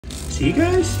See,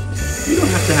 guys? You don't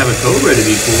have to have a cobra to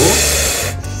be cool.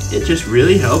 It just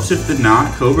really helps if the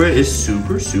not cobra is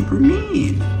super, super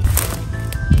mean.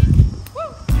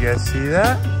 You guys see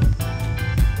that?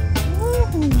 Woo!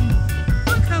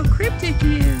 Look how cryptic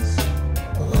he is.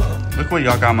 Look what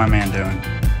y'all got my man doing.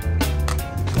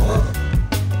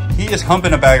 He is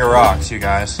humping a bag of rocks, you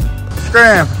guys.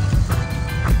 Scram!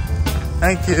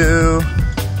 Thank you.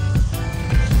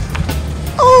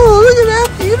 Oh, look at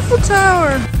that beautiful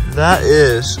tower. That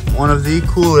is one of the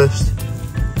coolest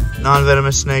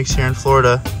non-venomous snakes here in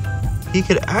Florida. He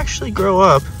could actually grow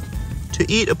up to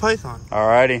eat a python.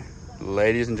 Alrighty,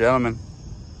 ladies and gentlemen,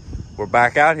 we're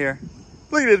back out here.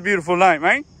 Look at this beautiful night,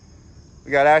 man.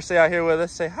 We got Ashley out here with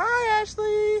us. Say hi,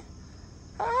 Ashley.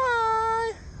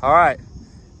 Hi. All right,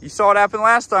 you saw what happened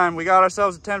last time. We got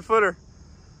ourselves a 10-footer.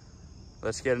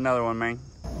 Let's get another one, man.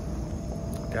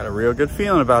 Got a real good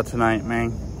feeling about tonight,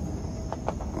 man.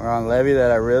 We're on a levee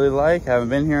that I really like. Haven't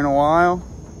been here in a while.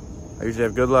 I usually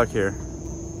have good luck here.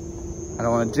 I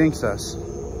don't want to jinx us.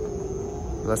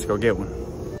 Let's go get one.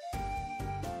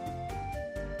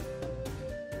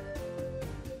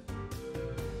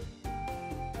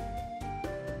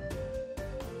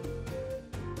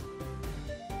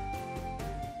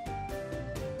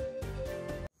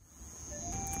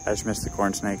 I just missed the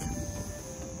corn snake.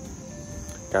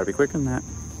 Gotta be quicker than that.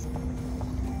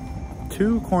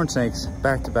 2 corn snakes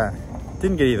back to back.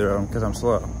 Didn't get either of them because I'm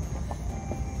slow.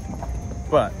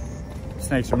 But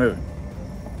snakes are moving.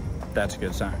 That's a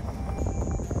good sign.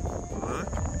 Look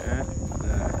at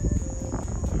that.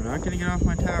 I'm not gonna get off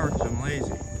my tower because I'm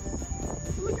lazy.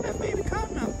 Look at that baby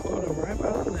cottonmouth quota right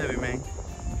by the levee, man.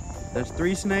 There's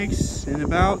 3 snakes in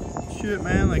about, shit,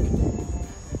 man, like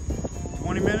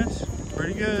 20 minutes.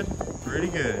 Pretty good, pretty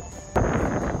good.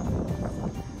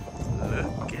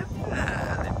 Look at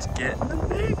that, it's getting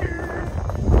bigger.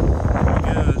 There he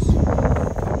goes.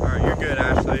 All right, you're good,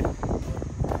 Ashley.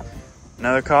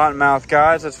 Another cottonmouth,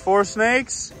 guys. That's 4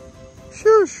 snakes.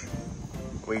 Shoosh.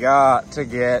 We got to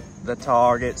get the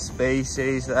target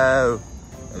species, though.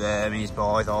 There means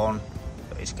python.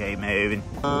 Just keep moving.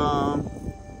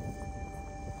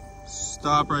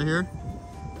 Stop right here.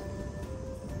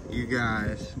 You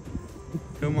guys,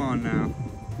 come on now.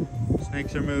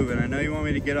 Snakes are moving. I know you want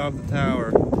me to get off the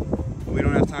tower, but we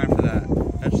don't have time for that.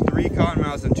 That's 3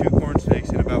 cottonmouths and 2 corn snakes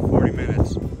in about 40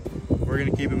 minutes. We're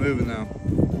gonna keep it moving though.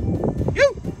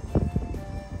 Yoo!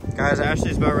 Guys,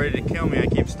 Ashley's about ready to kill me. I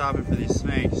keep stopping for these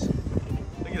snakes.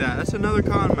 Look at that, that's another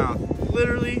cottonmouth.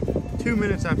 Literally 2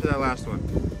 minutes after that last one.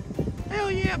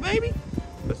 Hell yeah, baby.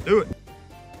 Let's do it.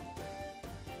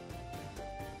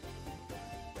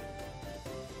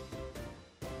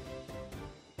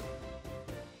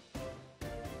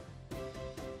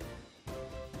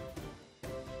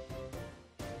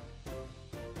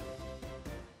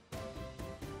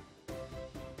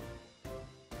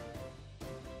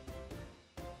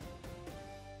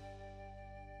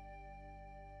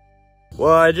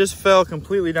 Well, I just fell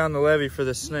completely down the levee for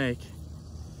the snake.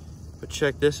 But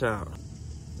check this out.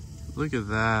 Look at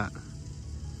that.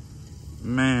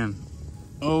 Man.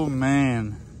 Oh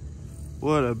man.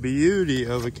 What a beauty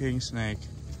of a king snake.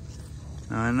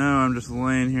 Now I know I'm just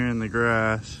laying here in the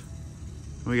grass.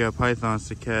 We got pythons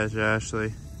to catch,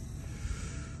 Ashley.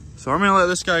 So I'm gonna let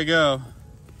this guy go.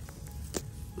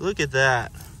 Look at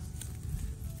that.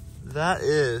 That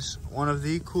is one of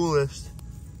the coolest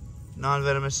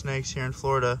non-venomous snakes here in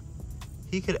Florida.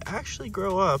 He could actually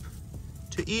grow up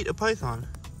to eat a python.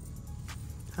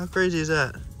 How crazy is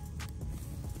that?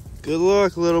 Good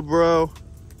luck, little bro.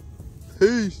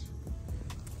 Peace.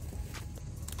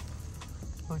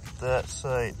 Look at that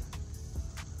sight.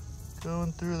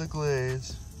 Going through the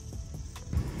glades.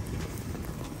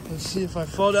 Let's see if I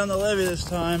fall down the levee this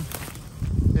time.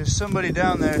 There's somebody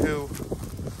down there who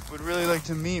would really like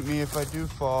to meet me if I do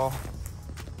fall.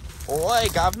 Oi,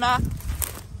 governor.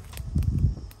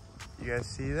 You guys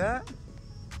see that?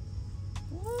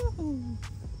 Woo!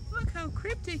 Look how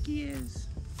cryptic he is.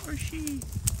 Or she.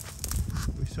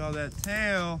 We saw that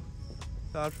tail.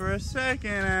 Thought for a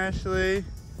second, Ashley.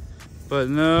 But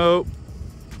nope.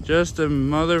 Just a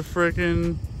mother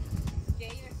frickin'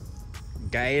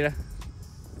 gator.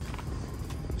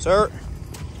 Sir,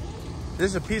 is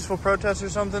this a peaceful protest or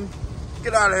something?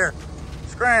 Get out of here.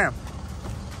 Scram.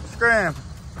 Scram.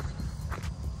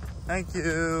 Thank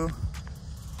you.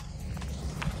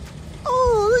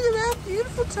 Oh, look at that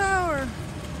beautiful tower.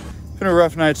 Been a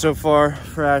rough night so far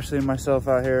for Ashley and myself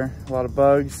out here. A lot of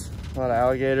bugs, a lot of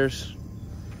alligators.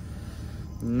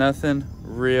 Nothing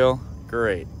real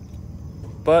great.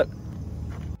 But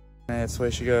that's the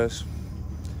way she goes.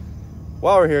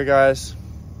 While we're here, guys,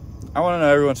 I want to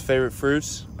know everyone's favorite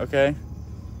fruits, okay?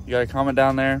 You gotta comment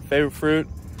down there. Favorite fruit?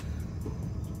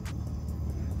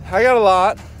 I got a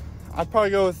lot. I'd probably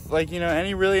go with, like, you know,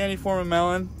 any form of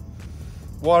melon,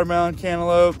 watermelon,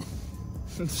 cantaloupe,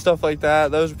 stuff like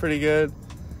that. Those are pretty good.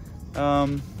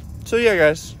 So yeah,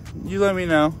 guys, you let me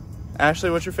know. Ashley,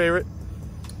 what's your favorite?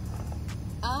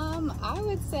 I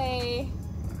would say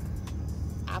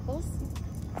apples.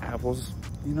 Apples.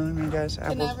 You know what I mean, guys?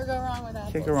 Apples. Can never go wrong with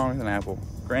apples. Can't go wrong with an apple.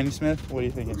 Granny Smith, what are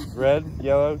you thinking? Red,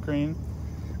 yellow, green?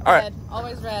 All right. Red,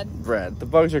 always red. Red. The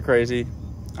bugs are crazy.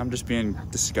 I'm just being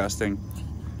disgusting.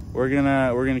 We're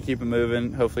gonna keep it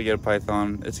moving. Hopefully get a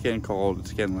python. It's getting cold.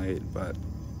 It's getting late, but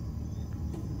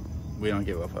we don't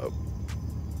give up hope.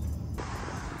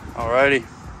 Alrighty.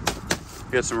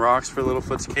 Got some rocks for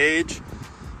Littlefoot's cage.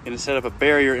 Gonna set up a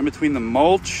barrier in between the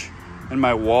mulch and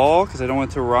my wall because I don't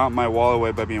want to rot my wall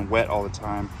away by being wet all the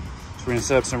time. So we're gonna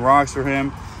set up some rocks for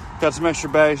him. Got some extra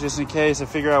bags just in case I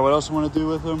figure out what else I want to do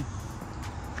with them.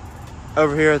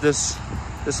 Over here at this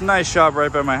nice shop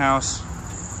right by my house.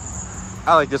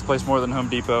 I like this place more than Home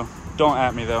Depot. Don't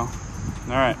at me though. All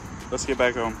right, let's get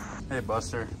back home. Hey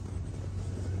Buster.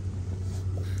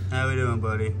 How we doing,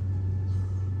 buddy?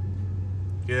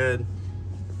 Good.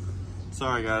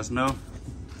 Sorry guys, no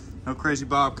Crazy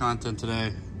Bob content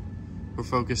today. We're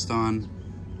focused on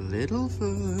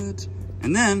Littlefoot.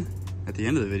 And then, at the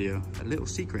end of the video, a little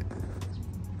secret.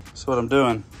 That's what I'm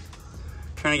doing.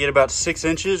 Trying to get about 6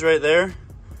 inches right there.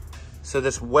 So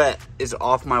this wet is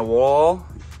off my wall.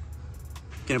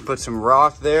 Gonna put some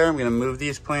rock there. I'm gonna move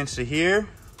these plants to here.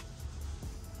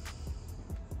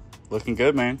 Looking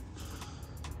good, man.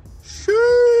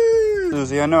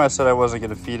 Susie, I know I said I wasn't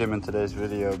gonna feed him in today's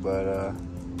video, but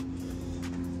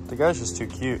the guy's just too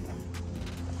cute.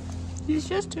 He's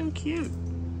just too cute.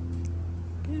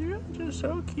 He's really just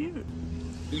so cute.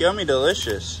 Yummy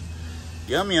delicious.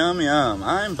 Yum, yum, yum.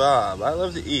 I'm Bob. I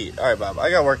love to eat. All right, Bob, I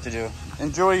got work to do.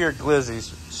 Enjoy your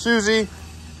glizzies. Susie,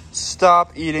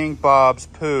 stop eating Bob's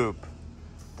poop.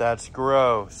 That's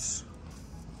gross.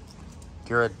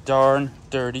 You're a darn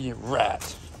dirty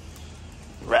rat.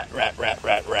 Rat, rat, rat,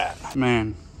 rat, rat.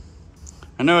 Man,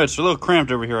 I know it's a little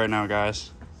cramped over here right now,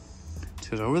 guys.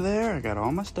 Because over there, I got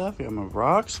all my stuff. I got my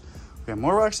rocks. We got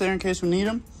more rocks there in case we need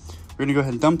them. We're gonna go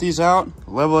ahead and dump these out,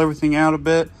 level everything out a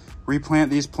bit, replant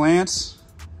these plants.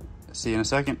 See you in a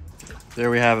second. There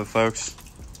we have it, folks.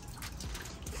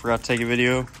 Forgot to take a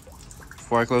video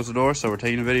before I close the door, so we're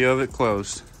taking a video of it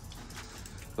closed.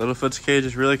 Littlefoot's cage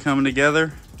is really coming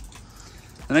together.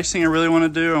 The next thing I really want to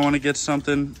do, I want to get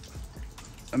something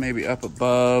maybe up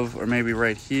above or maybe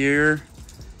right here.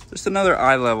 Just another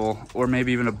eye level or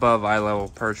maybe even above eye level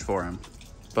perch for him.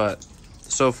 But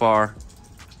so far,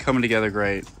 coming together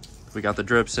great. We got the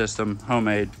drip system,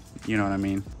 homemade, you know what I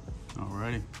mean.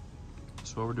 Alrighty,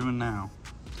 that's what we're doing now.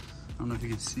 I don't know if you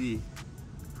can see,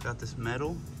 we've got this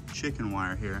metal chicken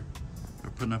wire here. We're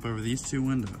putting up over these 2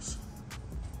 windows.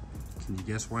 Can you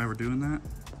guess why we're doing that?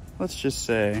 Let's just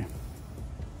say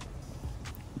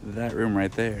that room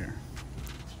right there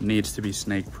needs to be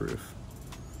snake proof.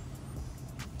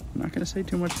 I'm not gonna say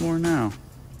too much more now,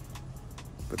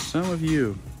 but some of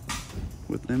you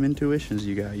with them intuitions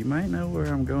you got, you might know where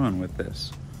I'm going with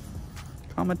this.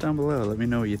 Comment down below, let me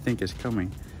know what you think is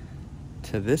coming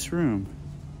to this room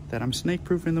that I'm snake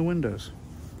proofing the windows.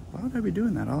 Why would I be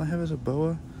doing that? All I have is a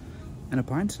boa and a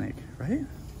pine snake, right?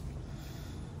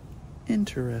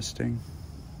 Interesting.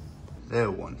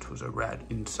 There once was a rat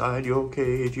inside your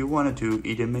cage. You wanted to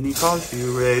eat him and he caused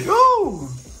you rage. Oh!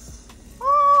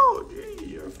 Oh, geez,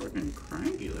 you're a fucking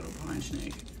cranky little pine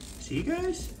snake. See,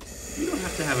 guys? You don't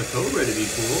have to have a cobra to be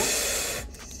cool.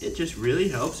 It just really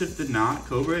helps if the knot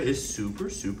cobra is super,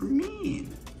 super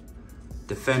mean.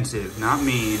 Defensive, not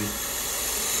mean.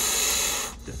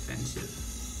 Defensive.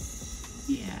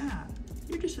 Yeah,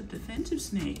 you're just a defensive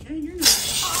snake. Hey, you're not.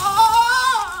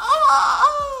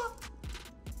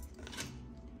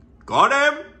 Got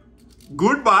him.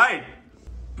 Goodbye.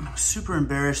 I'm super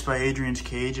embarrassed by Adrian's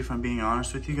cage, if I'm being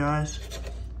honest with you guys.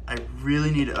 I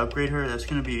really need to upgrade her. That's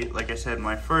gonna be, like I said,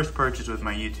 my first purchase with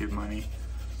my YouTube money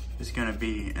is gonna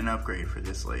be an upgrade for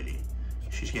this lady.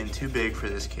 She's getting too big for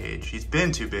this cage. She's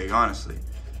been too big, honestly.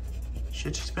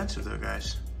 Shit's expensive though,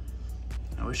 guys.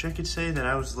 I wish I could say that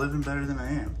I was living better than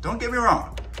I am. Don't get me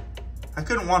wrong. I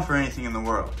couldn't want for anything in the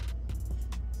world.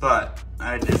 But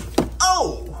I just,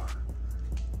 oh!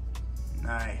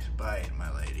 Nice bite,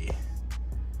 my lady.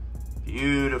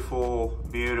 Beautiful,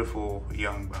 beautiful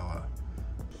young Bella.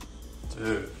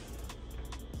 Dude.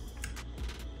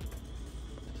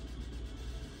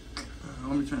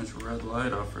 Let me turn this red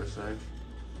light off for a sec.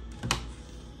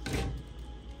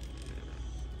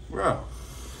 Bro,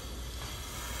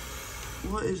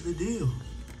 What is the deal?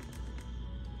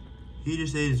 He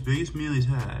just ate his biggest meal he's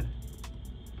had.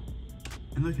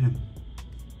 And look at him.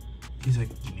 He's like,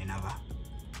 give me another.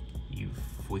 You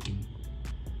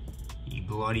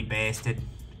bloody bastard.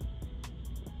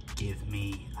 Give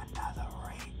me another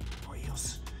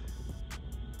reels.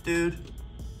 Dude,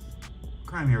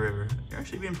 cry me a river. You're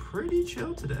actually being pretty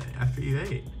chill today after you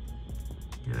ate.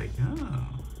 You're like, oh.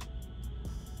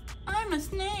 I'm a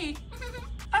snake.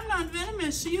 I'm not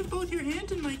venomous, so you have both your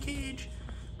hands in my cage.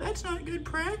 That's not good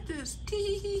practice.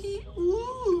 Tee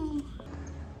Ooh.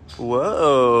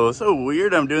 Whoa, so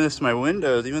weird I'm doing this to my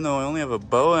windows, even though I only have a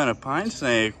boa and a pine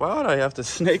snake. Why would I have to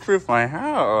snake-proof my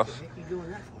house?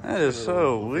 That is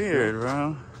so weird,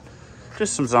 bro.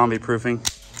 Just some zombie proofing.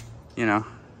 You know,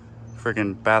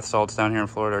 freaking bath salts down here in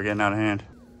Florida are getting out of hand.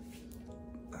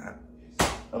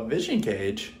 A vision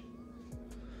cage?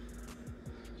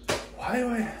 Why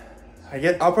do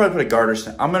I'll probably put a garter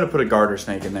snake. I'm gonna put a garter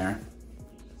snake in there.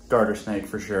 Garter snake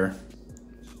for sure.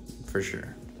 For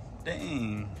sure.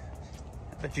 Dang.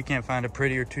 I bet you can't find a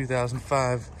prettier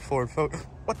 2005 Ford Focus.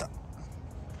 What the?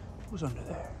 Who's under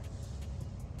there?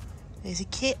 There's a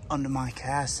kit under my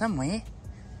car somewhere.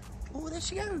 Oh, there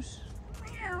she goes.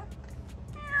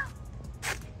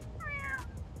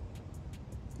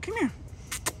 Come here.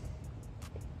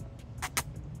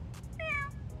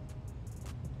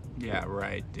 Yeah,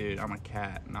 right, dude. I'm a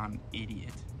cat, not an idiot.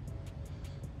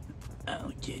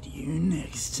 I'll get you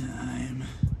next time.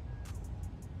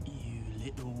 You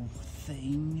little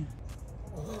thing.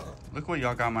 Look what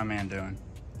y'all got my man doing.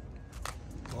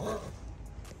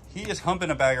 He is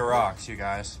humping a bag of rocks, you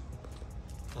guys.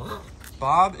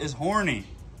 Bob is horny.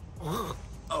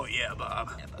 Oh yeah,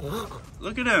 Bob.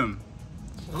 Look at him.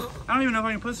 I don't even know if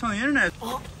I can put this on the internet.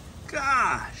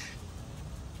 Gosh.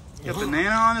 Got banana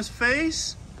on his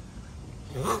face.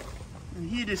 And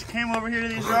he just came over here to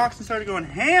these rocks and started going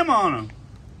ham on them.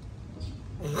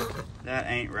 That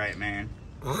ain't right, man.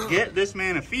 Get this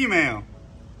man a female.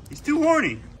 He's too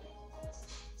horny.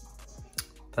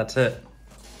 That's it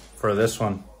for this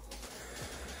one.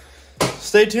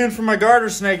 Stay tuned for my garter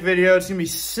snake video. It's gonna be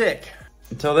sick.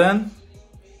 Until then,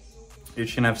 you're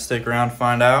just gonna have to stick around to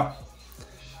find out.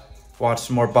 Watch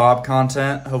some more Bob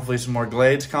content, hopefully some more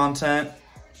Glades content.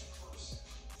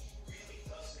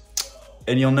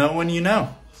 And you'll know when you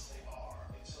know.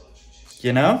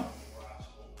 You know?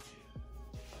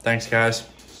 Thanks, guys.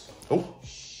 Oh.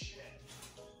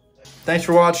 Thanks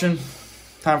for watching.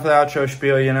 Time for the outro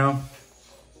spiel, you know.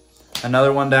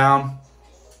 Another one down.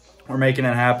 We're making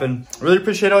it happen. Really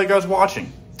appreciate all you guys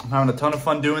watching. I'm having a ton of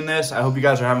fun doing this. I hope you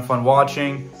guys are having fun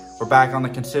watching. We're back on the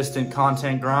consistent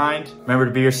content grind. Remember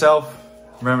to be yourself.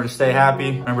 Remember to stay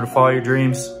happy. Remember to follow your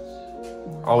dreams.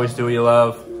 Always do what you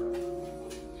love.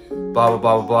 Blah, blah,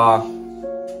 blah, blah,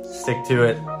 blah. Stick to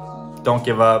it. Don't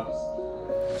give up.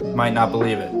 You might not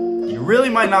believe it. You really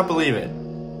might not believe it.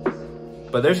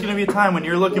 But there's gonna be a time when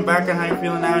you're looking back on how you're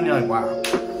feeling now and you're like, wow,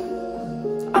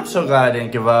 I'm so glad I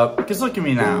didn't give up, because look at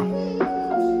me now.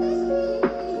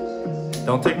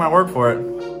 Don't take my word for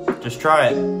it. Just try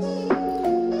it.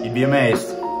 You'd be amazed.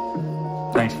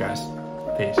 Thanks, guys.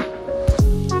 Peace.